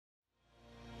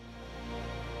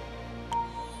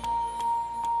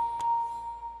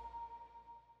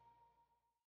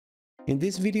In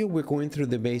this video, we're going through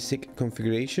the basic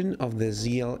configuration of the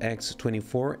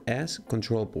ZLX24S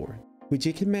control board, which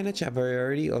you can manage a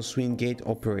variety of swing gate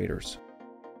operators.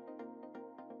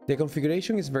 The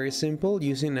configuration is very simple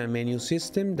using a menu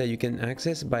system that you can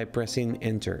access by pressing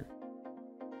Enter.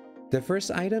 The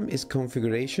first item is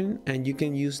configuration, and you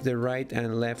can use the right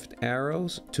and left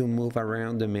arrows to move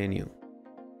around the menu.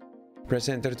 Press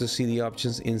Enter to see the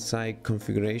options inside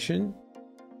configuration,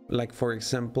 like for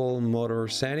example motor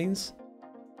settings,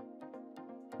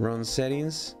 run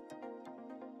settings,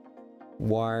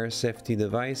 wire safety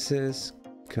devices,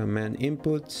 command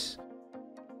inputs,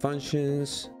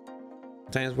 functions,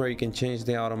 times where you can change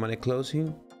the automatic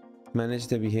closing, manage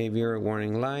the behavior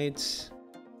warning lights,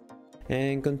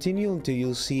 and continue until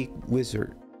you see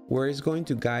Wizard, where it's going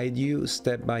to guide you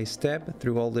step by step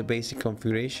through all the basic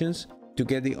configurations to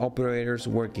get the operators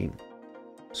working.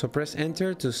 So press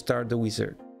Enter to start the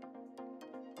wizard.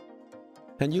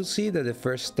 And you'll see that the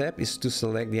first step is to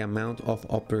select the amount of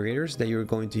operators that you're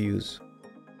going to use.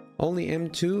 Only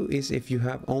M2 is if you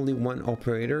have only one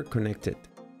operator connected.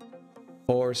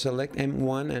 Or select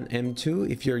M1 and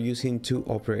M2 if you're using two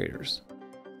operators.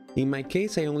 In my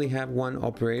case, I only have one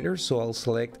operator, so I'll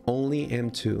select only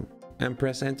M2 and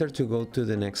press Enter to go to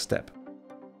the next step.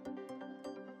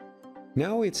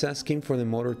 Now it's asking for the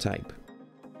motor type.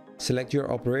 Select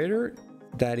your operator,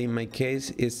 that in my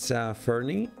case is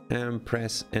Fernie, and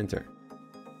press Enter.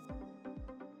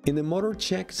 In the motor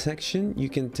check section, you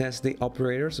can test the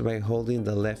operators by holding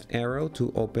the left arrow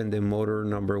to open the motor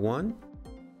number 1,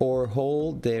 or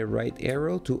hold the right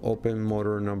arrow to open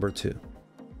motor number 2.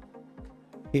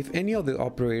 If any of the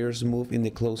operators move in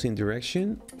the closing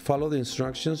direction, follow the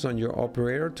instructions on your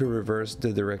operator to reverse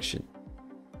the direction.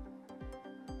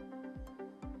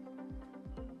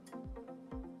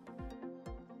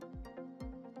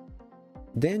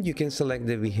 Then you can select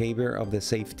the behavior of the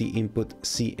safety input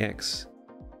CX,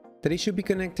 that it should be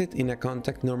connected in a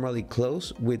contact normally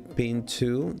closed with pin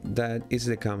 2, that is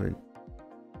the common.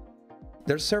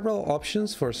 There are several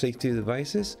options for safety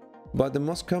devices, but the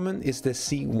most common is the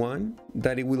C1,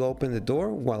 that it will open the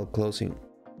door while closing.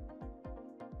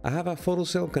 I have a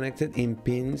photocell connected in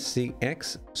pin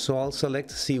CX, so I'll select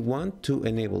C1 to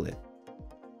enable it.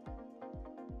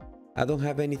 I don't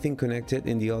have anything connected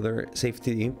in the other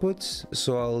safety inputs,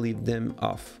 so I'll leave them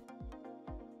off.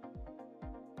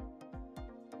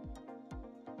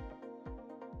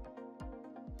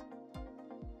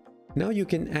 Now you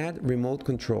can add remote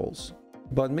controls,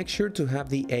 but make sure to have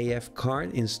the AF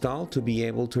card installed to be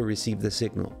able to receive the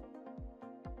signal.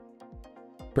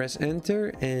 Press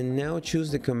Enter and now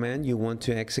choose the command you want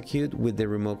to execute with the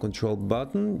remote control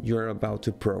button you're about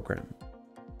to program.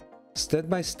 Step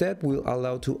by step will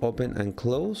allow to open and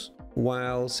close,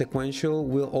 while sequential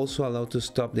will also allow to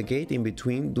stop the gate in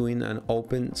between doing an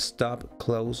open, stop,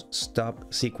 close,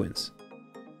 stop sequence.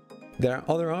 There are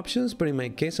other options, but in my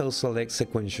case I'll select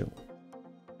sequential.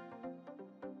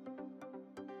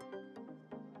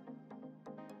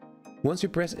 Once you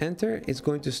press Enter, it's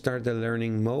going to start the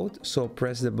learning mode, so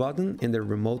press the button in the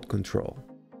remote control.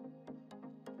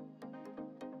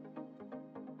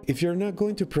 If you're not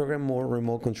going to program more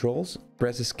remote controls,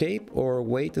 press Escape or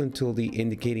wait until the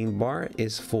indicating bar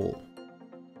is full.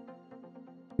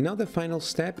 Now the final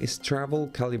step is travel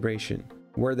calibration,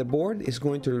 where the board is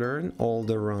going to learn all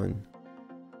the run.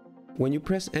 When you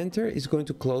press Enter, it's going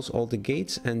to close all the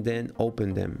gates and then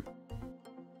open them.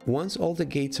 Once all the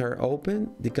gates are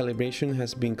open, the calibration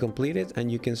has been completed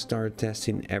and you can start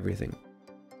testing everything.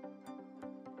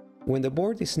 When the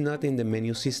board is not in the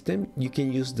menu system, you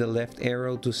can use the left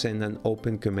arrow to send an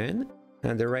open command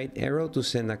and the right arrow to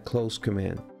send a close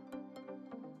command.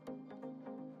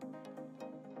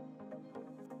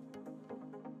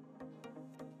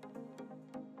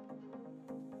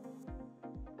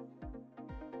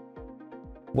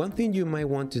 One thing you might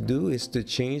want to do is to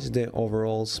change the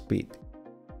overall speed.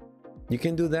 You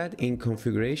can do that in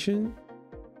configuration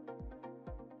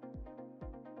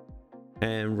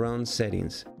and run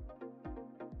settings.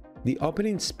 The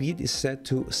opening speed is set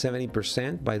to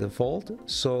 70% by default,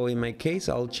 so in my case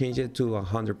I'll change it to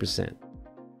 100%.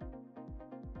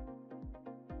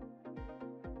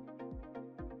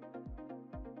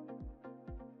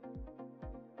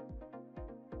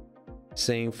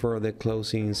 Same for the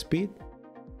closing speed.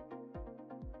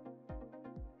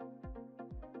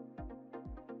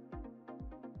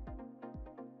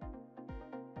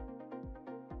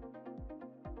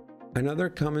 Another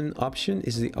common option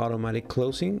is the automatic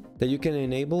closing that you can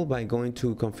enable by going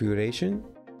to Configuration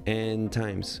and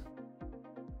Times.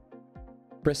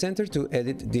 Press Enter to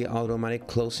edit the automatic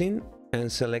closing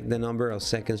and select the number of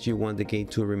seconds you want the gate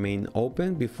to remain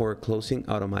open before closing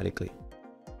automatically.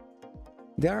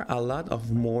 There are a lot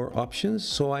of more options,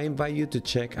 so I invite you to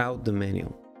check out the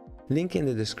manual. Link in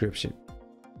the description.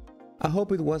 I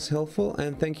hope it was helpful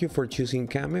and thank you for choosing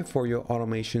CAME for your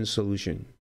automation solution.